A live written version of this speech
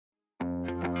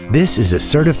This is a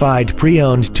certified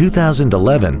pre-owned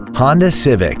 2011 Honda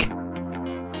Civic.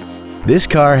 This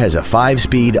car has a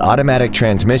 5-speed automatic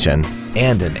transmission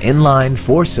and an inline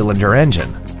 4-cylinder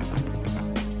engine.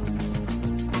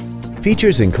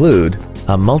 Features include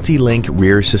a multi-link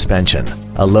rear suspension,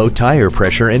 a low tire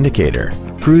pressure indicator,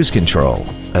 cruise control,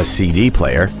 a CD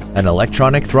player, an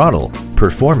electronic throttle,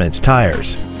 performance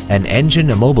tires, an engine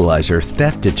immobilizer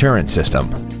theft deterrent system,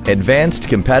 advanced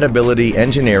compatibility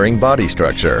engineering body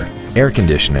structure, air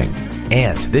conditioning,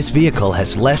 and this vehicle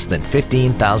has less than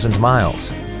 15,000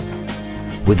 miles.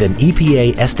 With an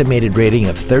EPA estimated rating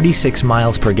of 36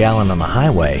 miles per gallon on the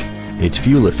highway, its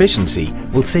fuel efficiency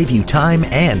will save you time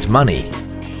and money.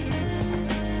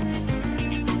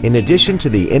 In addition to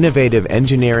the innovative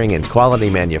engineering and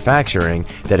quality manufacturing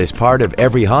that is part of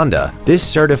every Honda, this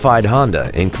certified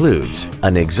Honda includes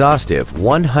an exhaustive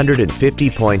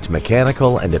 150-point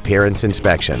mechanical and appearance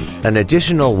inspection, an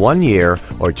additional 1 year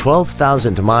or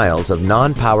 12,000 miles of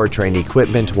non-powertrain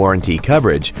equipment warranty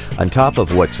coverage on top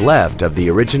of what's left of the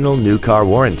original new car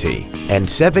warranty, and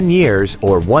 7 years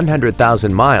or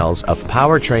 100,000 miles of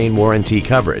powertrain warranty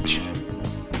coverage.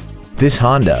 This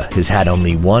Honda has had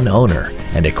only one owner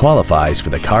and it qualifies for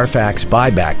the Carfax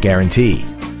buyback guarantee.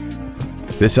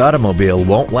 This automobile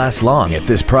won't last long at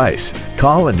this price.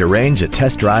 Call and arrange a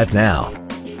test drive now.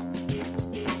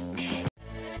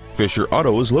 Fisher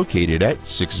Auto is located at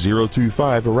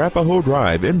 6025 Arapahoe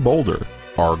Drive in Boulder.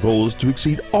 Our goal is to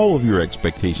exceed all of your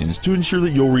expectations to ensure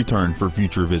that you'll return for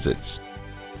future visits.